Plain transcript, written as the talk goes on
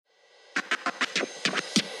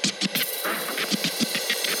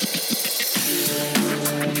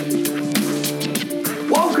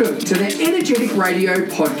Welcome to the Energetic Radio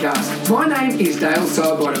Podcast. My name is Dale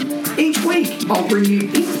Sidebottom. Each week, I'll bring you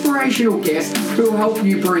inspirational guests who will help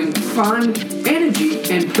you bring fun, energy,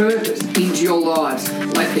 and purpose into your lives.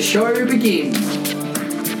 Let the show begin.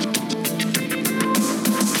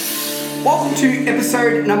 Welcome to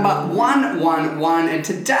episode number 111, and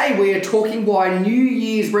today we are talking why New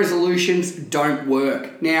Year's resolutions don't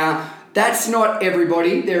work. Now, that's not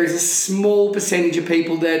everybody. There is a small percentage of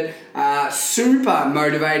people that are super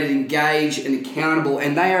motivated, engaged, and accountable,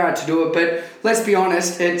 and they are to do it. But let's be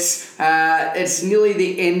honest, it's nearly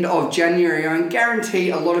the end of January. I can guarantee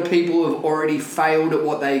a lot of people have already failed at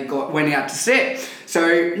what they went out to set.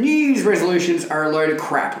 So New Year's resolutions are a load of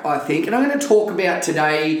crap, I think. And I'm going to talk about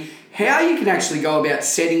today how you can actually go about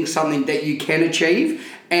setting something that you can achieve.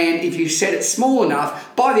 And if you set it small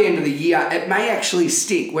enough, by the end of the year, it may actually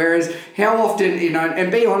stick. Whereas how often, and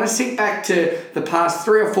be honest, think back to the past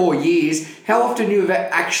 3 or 4 years, how often you have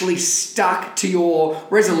actually stuck to your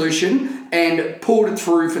resolution and pulled it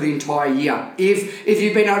through for the entire year. If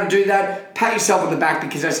you've been able to do that, pat yourself on the back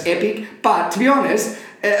because that's epic. But to be honest,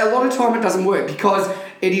 a lot of time it doesn't work because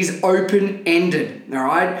it is open-ended, all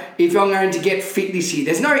right? If I'm going to get fit this year,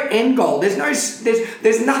 there's no end goal. There's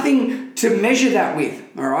nothing to measure that with,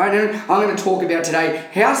 all right? And I'm going to talk about today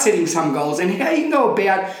how setting some goals and how you can go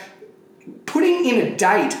about putting in a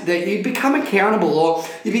date that you become accountable, or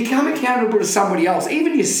you become accountable to somebody else,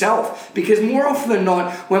 even yourself, because more often than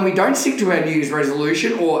not, when we don't stick to our New Year's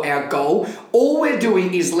resolution or our goal, all we're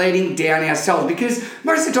doing is letting down ourselves, because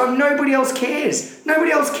most of the time, nobody else cares.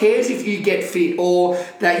 Nobody else cares if you get fit or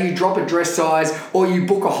that you drop a dress size or you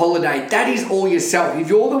book a holiday. That is all yourself. If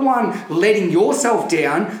you're the one letting yourself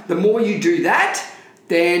down, the more you do that,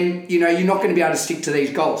 then you're not going to be able to stick to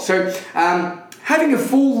these goals. So, having a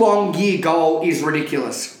full long year goal is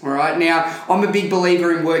ridiculous, all right? Now, I'm a big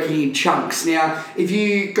believer in working in chunks. Now, if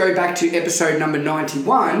you go back to episode number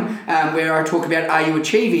 91, where I talk about Are You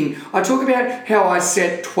Achieving? I talk about how I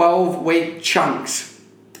set 12-week chunks.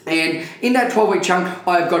 And in that 12-week chunk,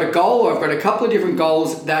 I've got a goal, I've got a couple of different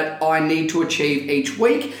goals that I need to achieve each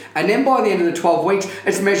week. And then by the end of the 12 weeks,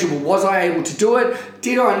 it's measurable. Was I able to do it?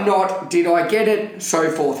 Did I not? Did I get it? So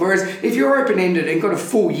forth. Whereas if you're open-ended and got a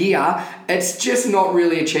full year, it's just not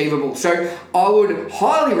really achievable. So I would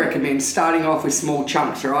highly recommend starting off with small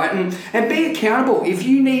chunks, all right? And be accountable. If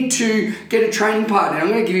you need to get a training partner, I'm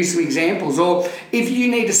going to give you some examples, or if you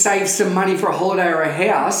need to save some money for a holiday or a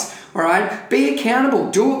house, all right, be accountable.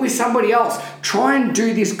 Do it with somebody else. Try and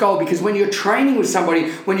do this goal, because when you're training with somebody,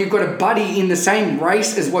 when you've got a buddy in the same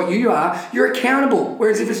race as what you are, you're accountable.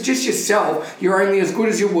 Whereas if it's just yourself, you're only as good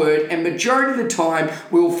as your word, and majority of the time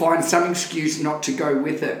we'll find some excuse not to go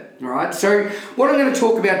with it. All right. So what I'm going to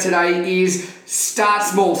talk about today is start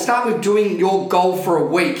small. Start with doing your goal for a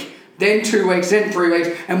week. Then 2 weeks, then 3 weeks.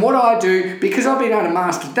 And what I do, because I've been able to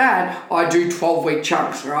master that, I do 12-week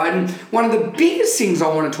chunks, all right? And one of the biggest things I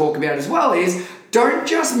want to talk about as well is don't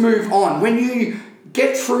just move on. When you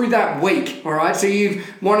get through that week, all right? So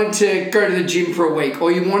you've wanted to go to the gym for a week,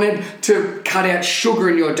 or you wanted to cut out sugar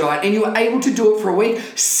in your diet, and you were able to do it for a week,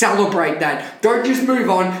 celebrate that. Don't just move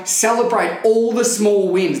on, celebrate all the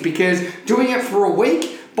small wins, because doing it for a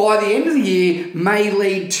week, by the end of the year, may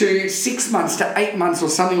lead to 6 months to 8 months or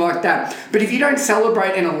something like that. But if you don't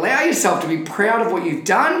celebrate and allow yourself to be proud of what you've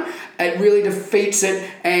done, it really defeats it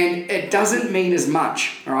and it doesn't mean as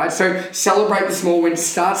much, all right? So celebrate the small wins,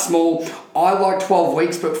 start small. I like 12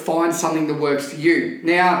 weeks, but find something that works for you.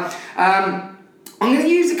 Now, I'm going to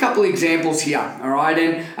use a couple of examples here, all right?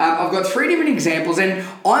 And I've got 3 different examples, and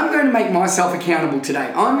I'm going to make myself accountable today.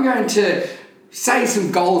 I'm going to say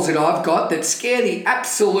some goals that I've got that scare the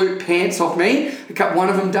absolute pants off me. One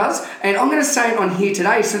of them does. And I'm going to say it on here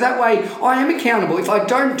today, so that way I am accountable. If I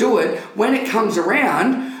don't do it, when it comes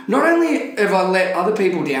around, not only have I let other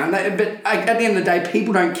people down, but at the end of the day,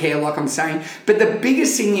 people don't care, like I'm saying. But the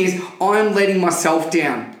biggest thing is I'm letting myself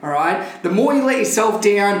down, all right? The more you let yourself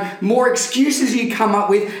down, more excuses you come up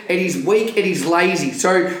with. It is weak, it is lazy.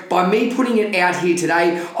 So by me putting it out here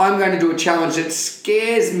today, I'm going to do a challenge that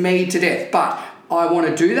scares me to death. But I want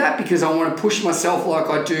to do that because I want to push myself like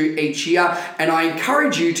I do each year, and I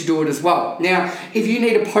encourage you to do it as well. Now, if you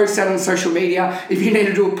need to post that on social media, if you need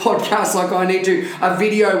to do a podcast like I need to, a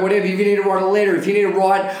video, whatever, if you need to write a letter, if you need to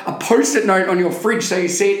write a post-it note on your fridge so you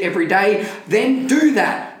see it every day, then do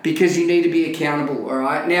that. because you need to be accountable, all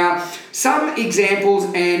right? Now, some examples,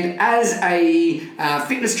 and as a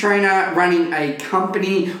fitness trainer running a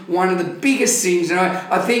company, one of the biggest things, and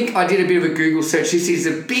I think I did a bit of a Google search, this is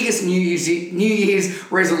the biggest New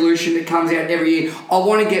Year's resolution that comes out every year. I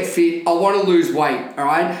want to get fit, I want to lose weight, all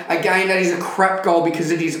right? Again, that is a crap goal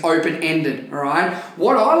because it is open-ended, all right?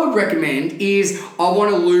 What I would recommend is I want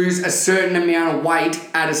to lose a certain amount of weight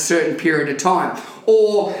at a certain period of time.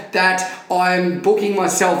 Or that I'm booking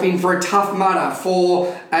myself in for a Tough Mudder,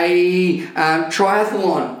 for a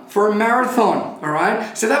triathlon, for a marathon, all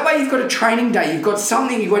right? So that way you've got a training day, you've got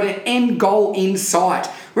something, you've got an end goal in sight.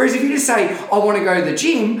 Whereas if you just say, I want to go to the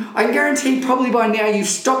gym, I can guarantee probably by now you've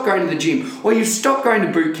stopped going to the gym or you've stopped going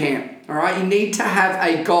to boot camp. All right, you need to have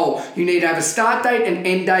a goal. You need to have a start date, an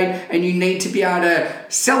end date, and you need to be able to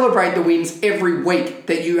celebrate the wins every week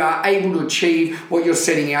that you are able to achieve what you're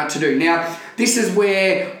setting out to do. Now, this is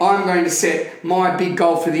where I'm going to set my big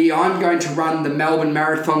goal for the year. I'm going to run the Melbourne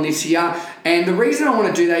Marathon this year. And the reason I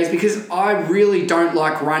want to do that is because I really don't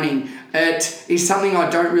like running. It is something I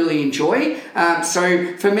don't really enjoy.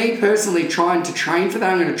 So for me personally, trying to train for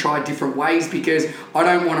that, I'm going to try different ways because I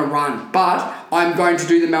don't want to run. But I'm going to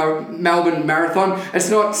do the Melbourne Marathon. It's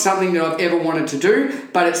not something that I've ever wanted to do,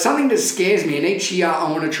 but it's something that scares me. And each year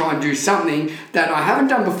I want to try and do something that I haven't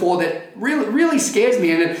done before that really scares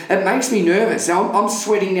me, and it makes me nervous. Now, I'm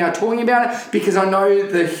sweating now talking about it because I know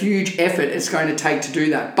the huge effort it's going to take to do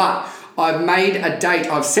that. But I've made a date.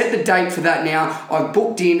 I've set the date for that now. I've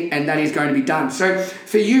booked in, and that is going to be done. So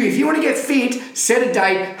for you, if you want to get fit, set a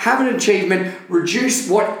date, have an achievement, reduce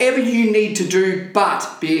whatever you need to do,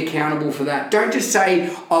 but be accountable for that. Don't just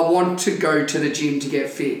say, I want to go to the gym to get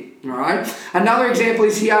fit. All right. Another example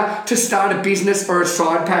is here to start a business or a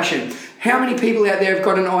side passion. How many people out there have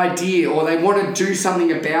got an idea or they want to do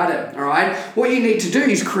something about it, all right? What you need to do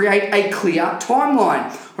is create a clear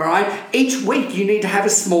timeline, all right? Each week you need to have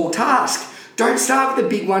a small task. Don't start with the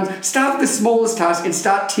big ones, start with the smallest task and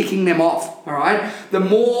start ticking them off, all right? The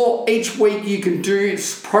more each week you can do,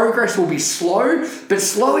 progress will be slow, but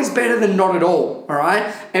slow is better than not at all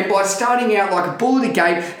right? And by starting out like a bull at a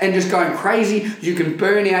gate and just going crazy, you can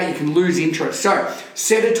burn out, you can lose interest. So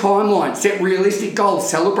set a timeline, set realistic goals,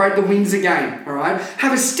 celebrate the wins again, all right?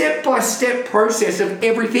 Have a step-by-step process of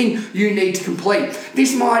everything you need to complete.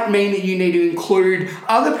 This might mean that you need to include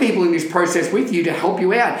other people in this process with you to help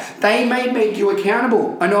you out. They may make you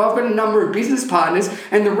accountable. I know I've got a number of business partners,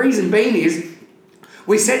 and the reason being is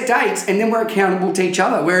we set dates and then we're accountable to each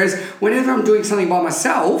other. Whereas whenever I'm doing something by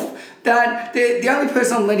myself, that the only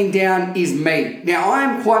person I'm letting down is me. Now, I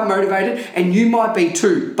am quite motivated and you might be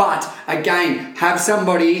too, but again, have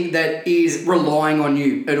somebody that is relying on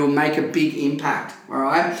you. It'll make a big impact, all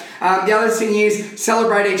right? The other thing is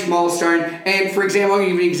celebrate each milestone. And for example, I'll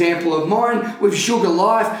give you an example of mine with Sugar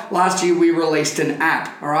Life. Last year, we released an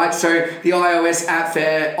app, all right? So the iOS app for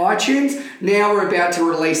iTunes. Now we're about to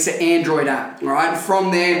release the Android app, all right? From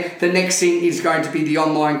there, the next thing is going to be the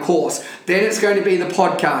online course. Then it's going to be the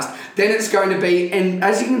podcast. Then it's going to be, and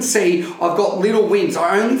as you can see, I've got little wins.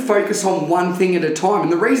 I only focus on one thing at a time.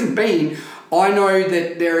 And the reason being, I know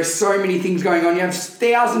that there are so many things going on. You have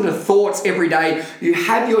thousands of thoughts every day. You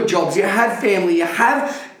have your jobs, you have family, you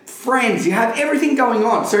have friends, you have everything going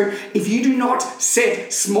on. So if you do not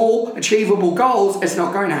set small, achievable goals, it's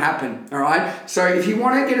not going to happen, all right? So if you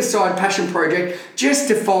want to get a side passion project, just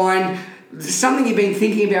define something you've been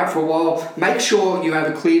thinking about for a while. Make sure you have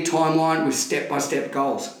a clear timeline with step-by-step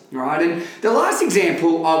goals, all right? And the last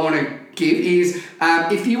example I want to give is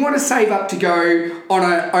if you want to save up to go on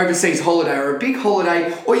an overseas holiday or a big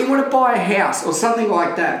holiday, or you want to buy a house or something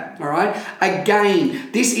like that, all right? Again,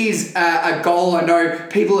 this is a goal. I know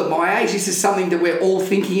people at my age, this is something that we're all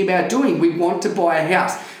thinking about doing. We want to buy a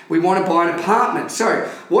house. We want to buy an apartment. So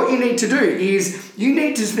what you need to do is you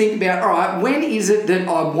need to think about, all right, when is it that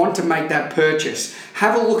I want to make that purchase?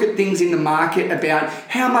 Have a look at things in the market about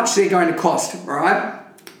how much they're going to cost, all right?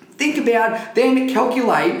 Think about, then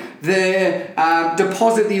calculate the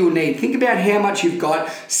deposit that you'll need. Think about how much you've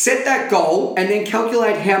got, set that goal, and then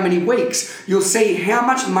calculate how many weeks. You'll see how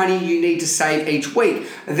much money you need to save each week.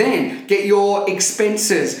 Then get your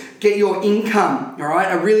expenses, get your income, all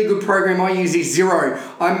right? A really good program I use is Xero.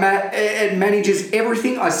 It manages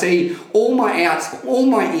everything. I see all my outs, all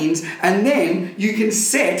my ins, and then you can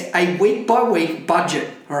set a week-by-week budget,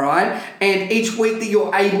 all right? And each week that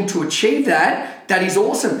you're able to achieve that is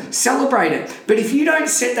awesome. Celebrate it. But if you don't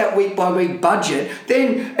set that week-by-week budget,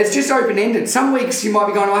 then it's just open-ended. Some weeks you might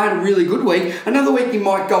be going, I had a really good week. Another week you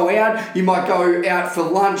might go out. You might go out for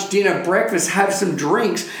lunch, dinner, breakfast, have some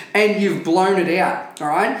drinks, and you've blown it out. all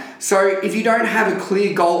right? So if you don't have a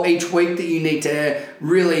clear goal each week that you need to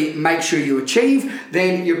really make sure you achieve,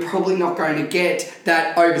 then you're probably not going to get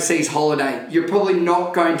that overseas holiday. You're probably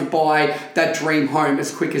not going to buy that dream home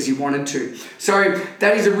as quick as you wanted to. So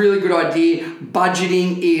that is a really good idea.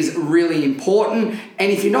 Budgeting is really important.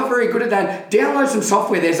 And if you're not very good at that, download some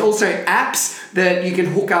software. There's also apps that you can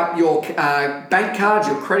hook up your bank cards,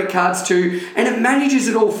 your credit cards to, and it manages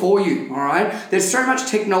it all for you, all right? There's so much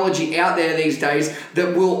technology out there these days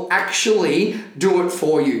that will actually do it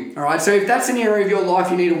for you, all right? So if that's an area of your life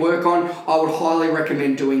you need to work on, I would highly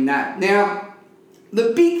recommend doing that. Now,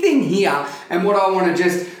 the big thing here, and what I want to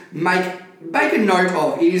just make a note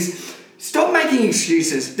of is, stop making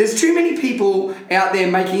excuses. There's too many people out there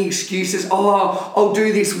making excuses. Oh, I'll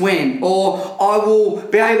do this when, or I will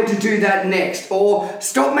be able to do that next, or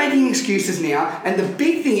stop making excuses now. And the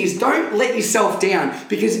big thing is, don't let yourself down,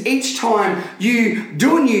 because each time you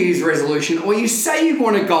do a New Year's resolution, or you say you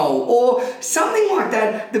want a goal, or something like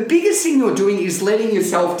that, the biggest thing you're doing is letting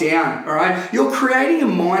yourself down, all right? You're creating a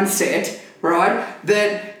mindset, right,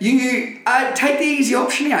 that you take the easy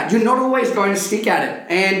option out. You're not always going to stick at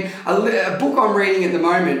it. And a book I'm reading at the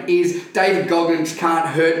moment is David Goggins' Can't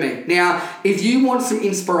Hurt Me. Now, if you want some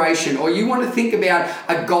inspiration, or you want to think about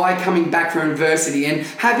a guy coming back from adversity and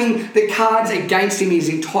having the cards against him his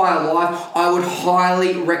entire life, I would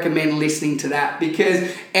highly recommend listening to that,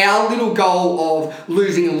 because our little goal of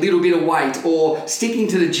losing a little bit of weight or sticking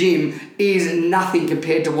to the gym is nothing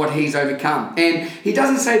compared to what he's overcome. And he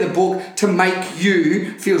doesn't say the book to make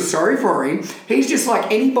you feel sorry for him. He's just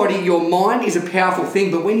like anybody. Your mind is a powerful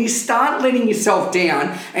thing, but when you start letting yourself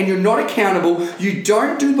down and you're not accountable, you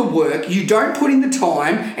don't do the work, you don't put in the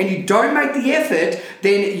time, and you don't make the effort,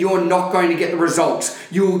 then you're not going to get the results.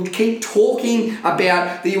 You'll keep talking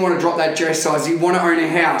about that you want to drop that dress size, you want to own a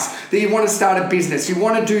house, that you want to start a business, you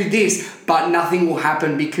want to do this, but nothing will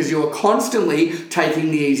happen because you're constantly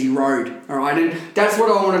taking the easy road, all right? And that's what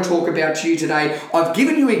I want to talk about to you today. I've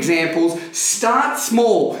given you examples. Start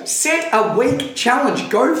small. Set a week challenge.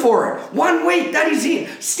 Go for it. 1 week, that is it.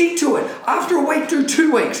 Stick to it. After a week, do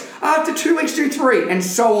 2 weeks. After 2 weeks, do 3, and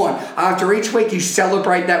so on. After each week, you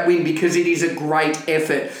celebrate that win because it is a great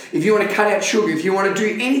effort. If you want to cut out sugar, if you want to do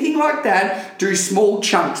anything like that, do small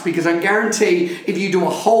chunks, because I guarantee if you do a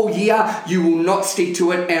whole year, you will not stick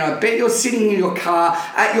to it. And I bet you're sitting in your car,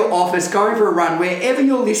 at your office, going for a run, wherever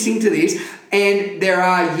you're listening to this, and there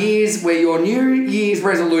are years where your New Year's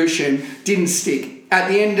resolution didn't stick. At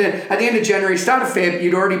the end of January, start of Feb,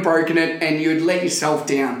 you'd already broken it and you'd let yourself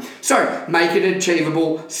down. So make it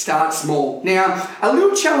achievable, start small. Now, a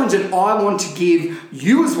little challenge that I want to give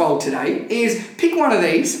you as well today is pick one of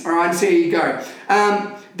these, all right, and see how you go.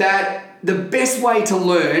 That the best way to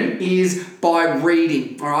learn is by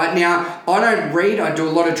reading, all right? Now, I don't read. I do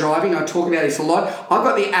a lot of driving. I talk about this a lot. I've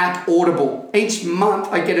got the app Audible. Each month,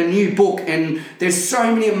 I get a new book, and there's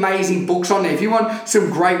so many amazing books on there. If you want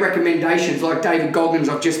some great recommendations, like David Goggins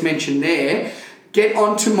I've just mentioned there, get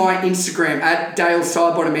onto my Instagram at Dale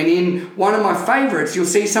Sidebottom, and in one of my favorites, you'll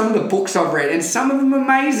see some of the books I've read, and some of them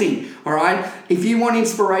amazing, all right? If you want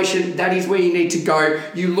inspiration, that is where you need to go.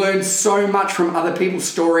 You learn so much from other people's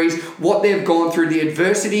stories, what they've gone through, the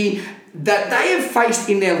adversity that they have faced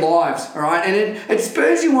in their lives, all right? And it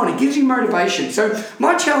spurs you on, it gives you motivation. So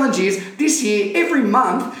my challenge is this year, every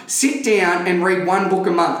month, sit down and read 1 book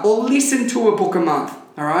a month, or listen to a book a month.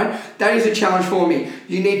 All right, that is a challenge for me.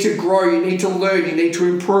 You need to grow, you need to learn, you need to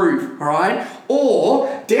improve, all right? Or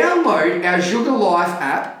download our Sugar Life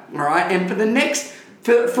app, all right? And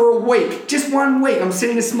for a week, just 1 week, I'm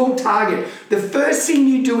setting a small target. The first thing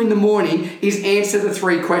you do in the morning is answer the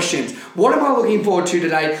 3 questions. What am I looking forward to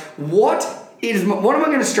today? What am I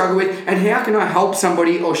going to struggle with, and how can I help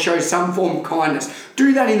somebody or show some form of kindness?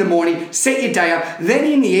 Do that in the morning, set your day up. Then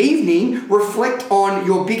in the evening, reflect on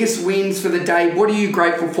your biggest wins for the day. What are you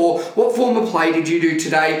grateful for? What form of play did you do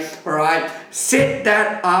today? All right, set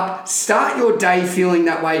that up. Start your day feeling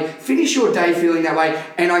that way. Finish your day feeling that way.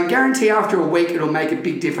 And I guarantee after a week, it'll make a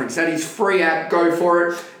big difference. That is free app. Go for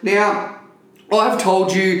it. Now, I've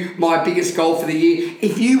told you my biggest goal for the year.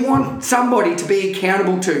 If you want somebody to be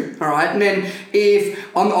accountable to, all right, and then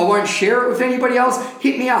I won't share it with anybody else,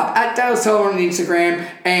 hit me up at Dale Sullivan on Instagram,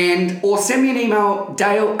 or send me an email,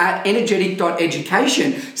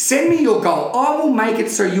 dale@energetic.education. Send me your goal. I will make it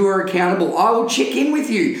so you are accountable. I will check in with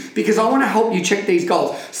you because I want to help you check these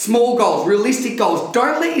goals. Small goals, realistic goals.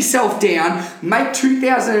 Don't let yourself down. Make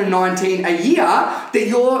 2019 a year that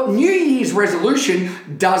your New Year's resolution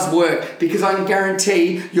does work, because I and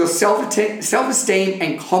guarantee your self-esteem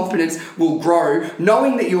and confidence will grow,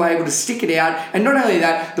 knowing that you're able to stick it out. And not only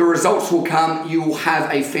that, the results will come. You will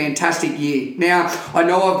have a fantastic year. Now, I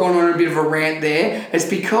know I've gone on a bit of a rant there. It's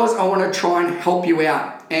because I want to try and help you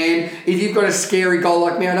out. And if you've got a scary goal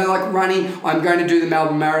like me, I don't like running, I'm going to do the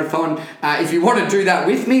Melbourne Marathon. If you want to do that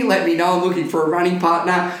with me, let me know. I'm looking for a running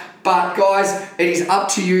partner. But guys, it is up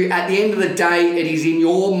to you. At the end of the day, it is in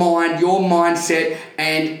your mind, your mindset.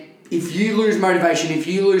 And if you lose motivation, if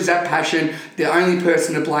you lose that passion, the only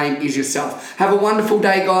person to blame is yourself. Have a wonderful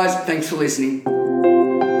day, guys. Thanks for listening.